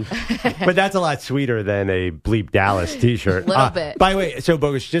binding. But that's a lot sweeter than a Bleep Dallas T-shirt. A little bit. By the way, so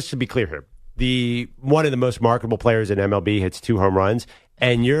Bogus, just to be clear here, one of the most marketable players in MLB hits 2 home runs,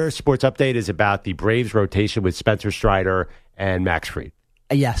 and your sports update is about the Braves rotation with Spencer Strider and Max Fried.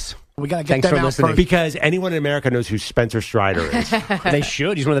 Yes. We got to get them out first. Because anyone in America knows who Spencer Strider is. They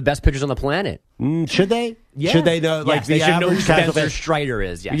should. He's one of the best pitchers on the planet. Should they? Yeah. Should they know? Like, they should know who Spencer fan? Strider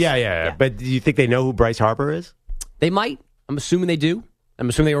is. Yes. Yeah. But do you think they know who Bryce Harper is? They might. I'm assuming they do. I'm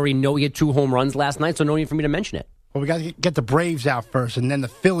assuming they already know he had 2 home runs last night, so no need for me to mention it. Well, we got to get the Braves out first, and then the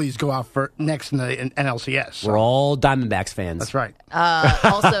Phillies go out next in the NLCS. So. We're all Diamondbacks fans. That's right.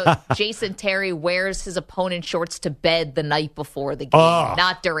 Also, Jason Terry wears his opponent's shorts to bed the night before the game,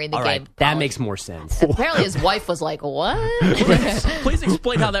 not during the all game. Right. That makes more sense. And apparently, his wife was like, "What?" Please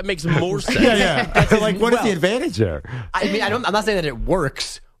explain how that makes more sense. Yeah. Like, what is the advantage there? I mean, I'm not saying that it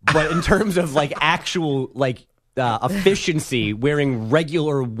works, but in terms of like actual like. Efficiency, wearing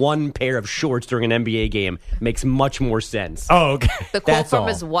regular one pair of shorts during an NBA game makes much more sense. Oh, okay. The quote from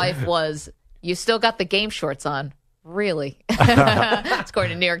his wife was, "You still got the game shorts on." Really?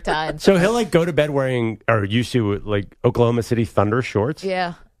 According to New York Times. So he'll like go to bed wearing, or used to, like Oklahoma City Thunder shorts?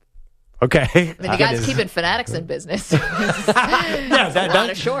 Yeah. Okay. I mean, the guy's keeping Fanatics in business. That's a lot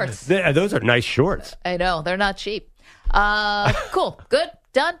of shorts. Those are nice shorts. I know. They're not cheap. Cool. Good?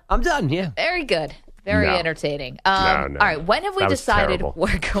 Done? I'm done, yeah. Very good. Very entertaining. No. All right. When have we decided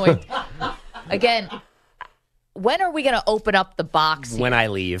we're going? Again, when are we going to open up the box? When I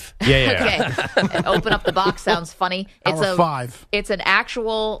leave. Yeah. Okay. And open up the box sounds funny. Hour 5. It's an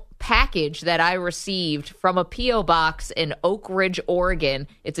actual package that I received from a P.O. box in Oak Ridge, Oregon.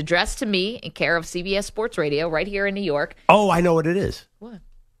 It's addressed to me in care of CBS Sports Radio right here in New York. Oh, I know what it is. What?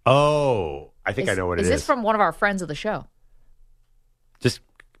 Oh, I think I know what it is. Is this from one of our friends of the show? Just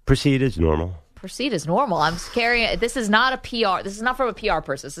proceed as normal. Proceed as normal. I'm carrying it. This is not a PR. This is not from a PR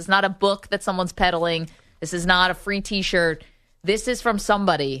person. This is not a book that someone's peddling. This is not a free T-shirt. This is from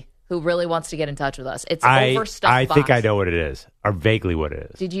somebody who really wants to get in touch with us. It's overstuffed. I box. think I know what it is, or vaguely what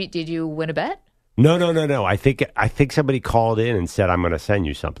it is. Did you win a bet? No. I think somebody called in and said, "I'm going to send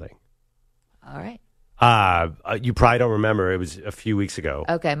you something." All right. You probably don't remember. It was a few weeks ago.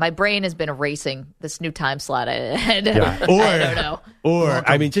 Okay, my brain has been erasing this new time slot. I don't know. Or,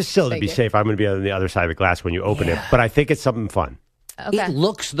 I mean, just still to be safe, I'm going to be on the other side of the glass when you open it. But I think it's something fun. Okay. It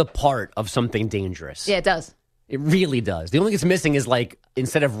looks the part of something dangerous. Yeah, it does. It really does. The only thing it's missing is, like,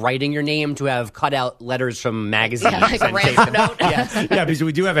 instead of writing your name, to have cut out letters from magazines. Yeah, like a ransom note. Yes. Yeah, because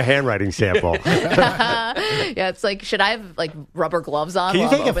we do have a handwriting sample. Yeah, it's like, should I have like rubber gloves on? Can you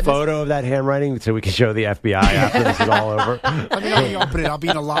take a photo of that handwriting so we can show the FBI after this is all over? Let me open it. I'll be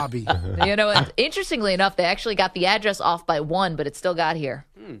in the lobby. You know what? Interestingly enough, they actually got the address off by 1, but it still got here.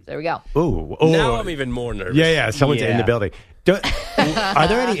 There we go. Ooh. Now I'm even more nervous. Yeah. Someone's in the building. Are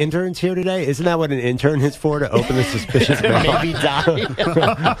there any interns here today? Isn't that what an intern is for, to open the suspicious mail? Maybe die.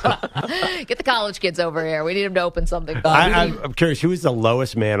 Get the college kids over here. We need them to open something. I'm curious, who is the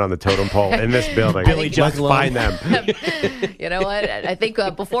lowest man on the totem pole in this building? Billy Let's Joe find them. You know what? I think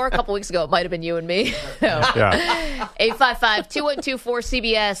before a couple weeks ago, it might have been you and me. Yeah.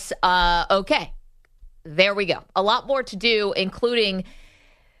 855-212-4CBS. Okay. There we go. A lot more to do, including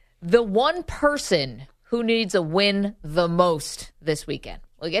the one person who needs a win the most this weekend.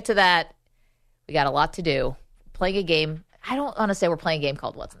 We'll get to that. We got a lot to do. Playing a game. I don't want to say we're playing a game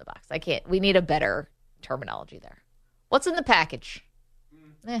called What's in the Box. I can't. We need a better terminology there. What's in the package?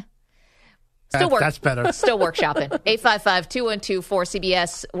 That's better. Still workshopping.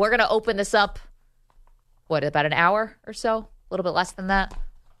 855-212-4CBS. We're going to open this up, about an hour or so? A little bit less than that.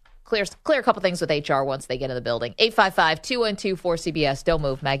 Clear a couple things with HR once they get in the building. 855-212-4CBS. Don't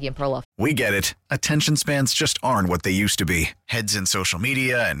move. Maggie and Perloff. We get it. Attention spans just aren't what they used to be. Heads in social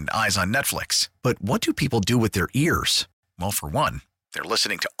media and eyes on Netflix. But what do people do with their ears? Well, for one, they're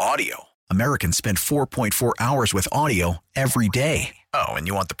listening to audio. Americans spend 4.4 hours with audio every day. Oh, and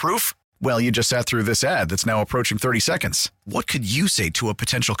you want the proof? Well, you just sat through this ad that's now approaching 30 seconds. What could you say to a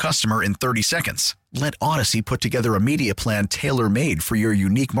potential customer in 30 seconds? Let Odyssey put together a media plan tailor-made for your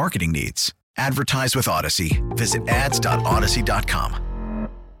unique marketing needs. Advertise with Odyssey. Visit ads.odyssey.com.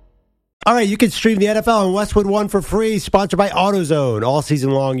 All right, you can stream the NFL on Westwood One for free, sponsored by AutoZone. All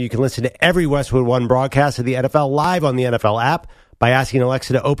season long, you can listen to every Westwood One broadcast of the NFL live on the NFL app by asking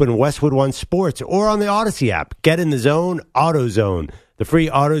Alexa to open Westwood One Sports or on the Odyssey app. Get in the zone, AutoZone. The free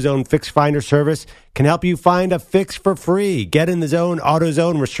AutoZone Fix Finder service can help you find a fix for free. Get in the zone,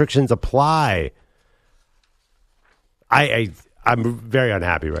 AutoZone. Restrictions apply. I'm very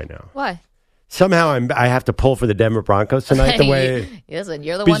unhappy right now. Why? Somehow I have to pull for the Denver Broncos tonight. The way Listen,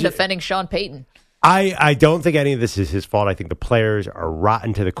 you're the one defending Sean Payton. I don't think any of this is his fault. I think the players are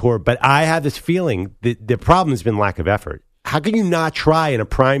rotten to the core. But I have this feeling that the problem has been lack of effort. How can you not try in a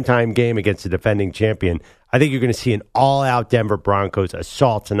primetime game against the defending champion? I think you're going to see an all-out Denver Broncos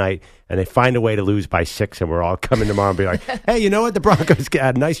assault tonight, and they find a way to lose by 6, and we're all coming tomorrow and be like, hey, you know what? The Broncos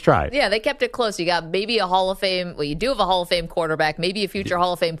had a nice try. Yeah, they kept it close. You got maybe a Hall of Fame, well, you do have a Hall of Fame quarterback, maybe a future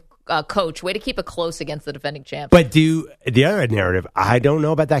Hall of Fame coach. Way to keep it close against the defending champs. But the other narrative, I don't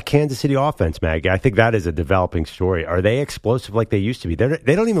know about that Kansas City offense, Maggie. I think that is a developing story. Are they explosive like they used to be?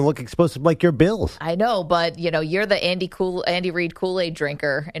 They don't even look explosive like your Bills. I know, but you're the Andy Reid Kool-Aid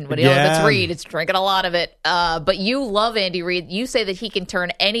drinker, and when if it's Reid, it's drinking a lot of it. But you love Andy Reid. You say that he can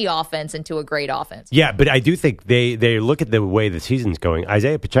turn any offense into a great offense. Yeah, but I do think they look at the way the season's going.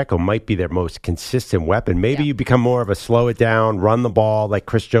 Isaiah Pacheco might be their most consistent weapon. Maybe you become more of a slow it down, run the ball like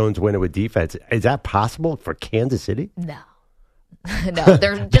Chris Jones win it with defense. Is that possible for Kansas City? No. No,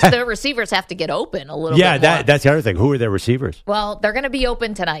 they're just their receivers have to get open a little bit more. That's the other thing. Who are their receivers? Well, they're going to be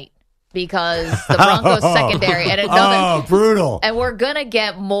open tonight because the Broncos secondary and brutal. And we're going to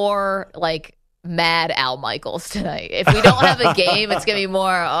get more like mad Al Michaels tonight. If we don't have a game, it's going to be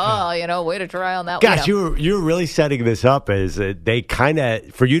more, way to try on that. Gosh, you're really setting this up as they kind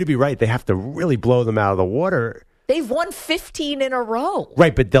of, for you to be right, they have to really blow them out of the water. They've won 15 in a row.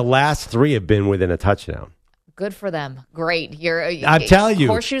 Right, but the last 3 have been within a touchdown. Good for them. Great. I'm telling you.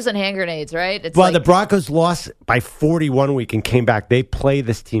 Horseshoes and hand grenades, right? The Broncos lost by 41 week and came back. They play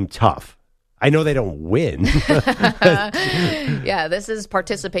this team tough. I know they don't win. Yeah, this is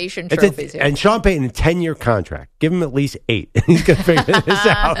participation trophies here. And Sean Payton, a 10-year contract. Give him at least 8. He's going to figure this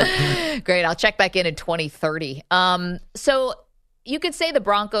out. Great. I'll check back in 2030. So you could say the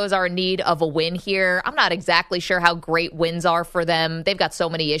Broncos are in need of a win here. I'm not exactly sure how great wins are for them. They've got so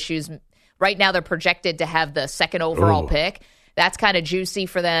many issues. Right now, they're projected to have the 2nd overall pick. That's kind of juicy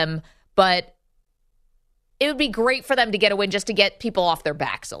for them. But it would be great for them to get a win just to get people off their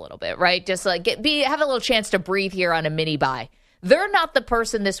backs a little bit, right? Just like have a little chance to breathe here on a mini bye. They're not the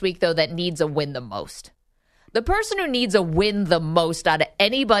person this week, though, that needs a win the most. The person who needs a win the most out of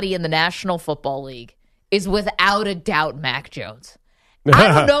anybody in the National Football League is without a doubt Mac Jones. I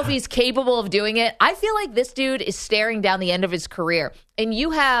don't know if he's capable of doing it. I feel like this dude is staring down the end of his career. And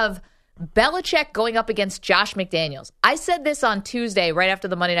you have Belichick going up against Josh McDaniels. I said this on Tuesday right after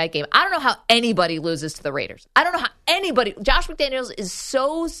the Monday night game. I don't know how anybody loses to the Raiders. I don't know how anybody. Josh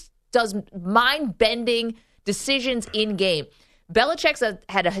McDaniels does mind-bending decisions in game. Belichick's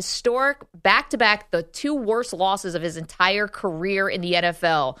had a historic back-to-back, the 2 worst losses of his entire career in the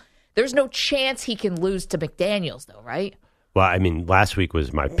NFL. There's no chance he can lose to McDaniels, though, right? Well, I mean, last week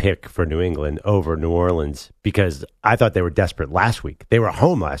was my pick for New England over New Orleans because I thought they were desperate last week. They were at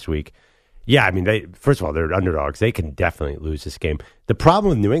home last week. Yeah, I mean, first of all, they're underdogs. They can definitely lose this game. The problem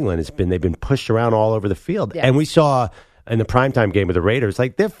with New England has been they've been pushed around all over the field. Yeah. And we saw in the primetime game with the Raiders,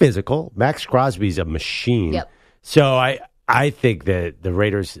 they're physical. Max Crosby's a machine. Yep. So I think that the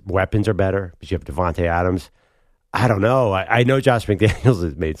Raiders' weapons are better because you have Devontae Adams. I don't know. I know Josh McDaniels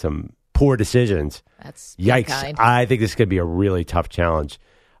has made some poor decisions. That's yikes. Kind. I think this could be a really tough challenge.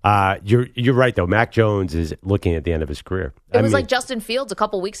 You're right, though. Mac Jones is looking at the end of his career. It was like Justin Fields a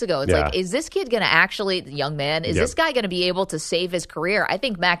couple weeks ago. It's like, is this kid going to actually, young man, is this guy going to be able to save his career? I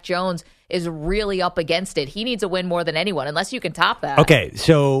think Mac Jones is really up against it. He needs a win more than anyone, unless you can top that. Okay,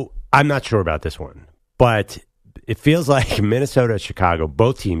 so I'm not sure about this one, but it feels like Minnesota and Chicago,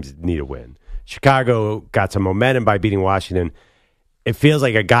 both teams need a win. Chicago got some momentum by beating Washington. It feels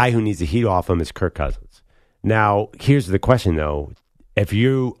like a guy who needs the heat off him is Kirk Cousins. Now, here's the question, though. If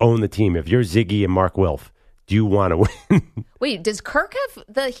you own the team, if you're Ziggy and Mark Wilf, do you want to win? Wait, does Kirk have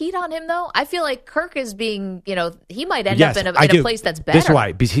the heat on him, though? I feel like Kirk is being, he might end up in a place that's better. This is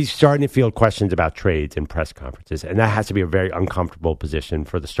why, because he's starting to field questions about trades and press conferences, and that has to be a very uncomfortable position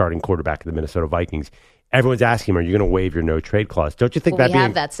for the starting quarterback of the Minnesota Vikings. Everyone's asking him, are you going to waive your no-trade clause? Don't you think we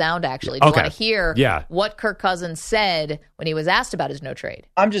have that sound, actually. Do you want to hear what Kirk Cousins said when he was asked about his no-trade?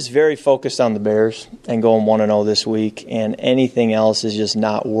 I'm just very focused on the Bears and going 1-0 this week, and anything else is just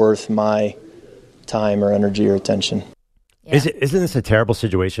not worth my time or energy or attention. Yeah. Isn't this a terrible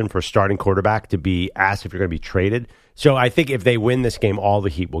situation for a starting quarterback to be asked if you're going to be traded? So I think if they win this game, all the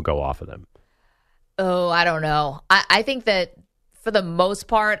heat will go off of them. Oh, I don't know. I think that for the most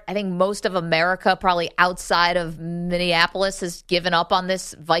part, I think most of America, probably outside of Minneapolis, has given up on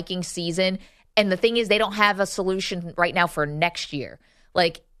this Viking season. And the thing is, they don't have a solution right now for next year.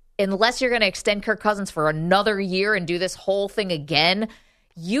 Like, unless you're going to extend Kirk Cousins for another year and do this whole thing again,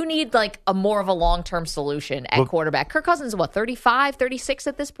 you need like a more of a long-term solution at quarterback. Kirk Cousins is what, 35, 36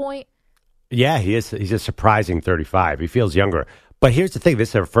 at this point? Yeah, he is. He's a surprising 35. He feels younger. But here's the thing. This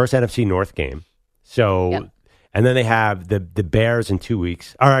is their first NFC North game. So, and then they have the Bears in 2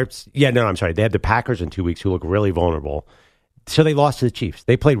 weeks. All right. Yeah, no, I'm sorry. They have the Packers in 2 weeks who look really vulnerable. So they lost to the Chiefs.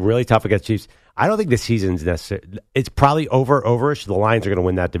 They played really tough against Chiefs. I don't think the season's necessary. It's probably overish. The Lions are going to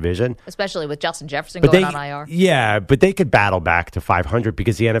win that division. Especially with Justin Jefferson going on IR. Yeah, but they could battle back to 500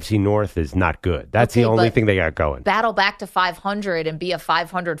 because the NFC North is not good. That's the only thing they got going. Battle back to 500 and be a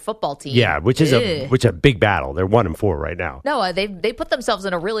 500 football team. Yeah, which is a big battle. They're 1-4 right now. No, they put themselves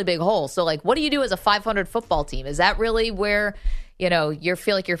in a really big hole. So, like, what do you do as a 500 football team? Is that really where, you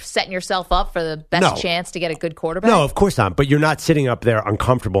feel like you're setting yourself up for the best chance to get a good quarterback? No, of course not. But you're not sitting up there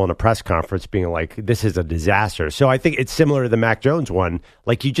uncomfortable in a press conference being like, this is a disaster. So I think it's similar to the Mac Jones one.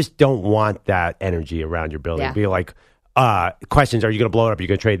 Like, you just don't want that energy around your building. Yeah. Be like, questions, are you going to blow it up? Are you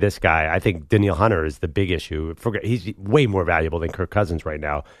going to trade this guy? I think Danielle Hunter is the big issue. He's way more valuable than Kirk Cousins right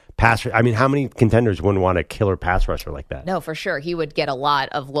now. How many contenders wouldn't want a killer pass rusher like that? No, for sure. He would get a lot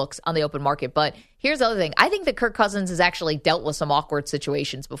of looks on the open market. But here's the other thing. I think that Kirk Cousins has actually dealt with some awkward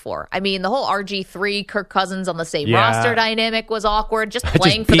situations before. I mean, the whole RG3, Kirk Cousins on the same roster dynamic was awkward. Just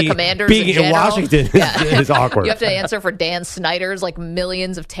playing for the Commanders being in general. Washington is awkward. You have to answer for Dan Snyder's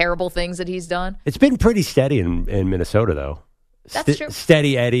millions of terrible things that he's done. It's been pretty steady in Minnesota, though. That's true.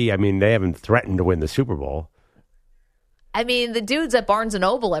 Steady Eddie. I mean, they haven't threatened to win the Super Bowl. I mean, the dude's at Barnes &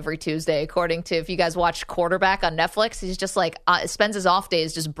 Noble every Tuesday, according to, if you guys watch Quarterback on Netflix, he's just spends his off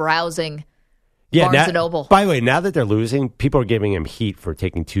days just browsing Barnes & Noble. By the way, now that they're losing, people are giving him heat for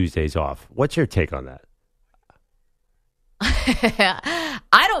taking Tuesdays off. What's your take on that?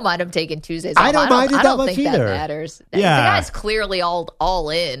 I don't mind him taking Tuesdays off. I don't mind it that much think either. That matters. Yeah. The guy's clearly all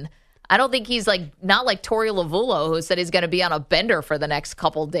in. I don't think he's not like Torey Lovullo, who said he's going to be on a bender for the next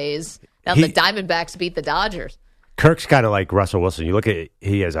couple days. Now the Diamondbacks beat the Dodgers. Kirk's kind of like Russell Wilson. You look at it,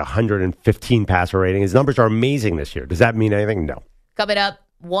 he has 115 passer rating. His numbers are amazing this year. Does that mean anything? No. Coming up,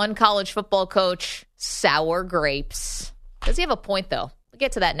 one college football coach, sour grapes. Does he have a point, though? We'll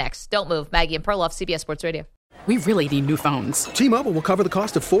get to that next. Don't move. Maggie and Perloff, CBS Sports Radio. We really need new phones. T-Mobile will cover the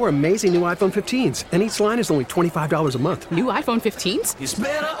cost of 4 amazing new iPhone 15s, and each line is only $25 a month. New iPhone 15s? It's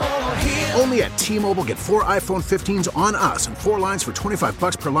better over here. Only at T-Mobile, get 4 iPhone 15s on us and 4 lines for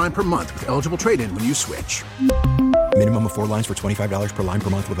 $25 per line per month with eligible trade-in when you switch. Minimum of 4 lines for $25 per line per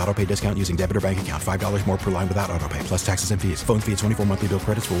month with autopay discount using debit or bank account. $5 more per line without autopay, plus taxes and fees. Phone fee at 24 monthly bill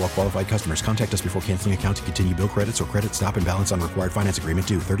credits for well-qualified customers. Contact us before canceling account to continue bill credits or credit stop and balance on required finance agreement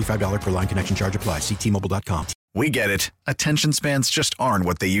due. $35 per line connection charge applies. See T-Mobile.com. We get it. Attention spans just aren't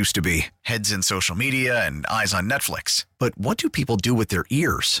what they used to be. Heads in social media and eyes on Netflix. But what do people do with their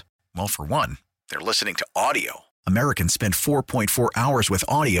ears? Well, for one, they're listening to audio. Americans spend 4.4 hours with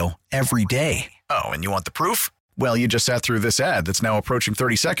audio every day. Oh, and you want the proof? Well, you just sat through this ad that's now approaching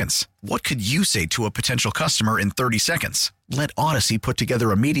 30 seconds. What could you say to a potential customer in 30 seconds? Let Odyssey put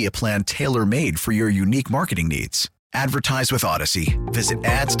together a media plan tailor-made for your unique marketing needs. Advertise with Odyssey. Visit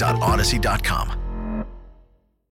ads.odyssey.com.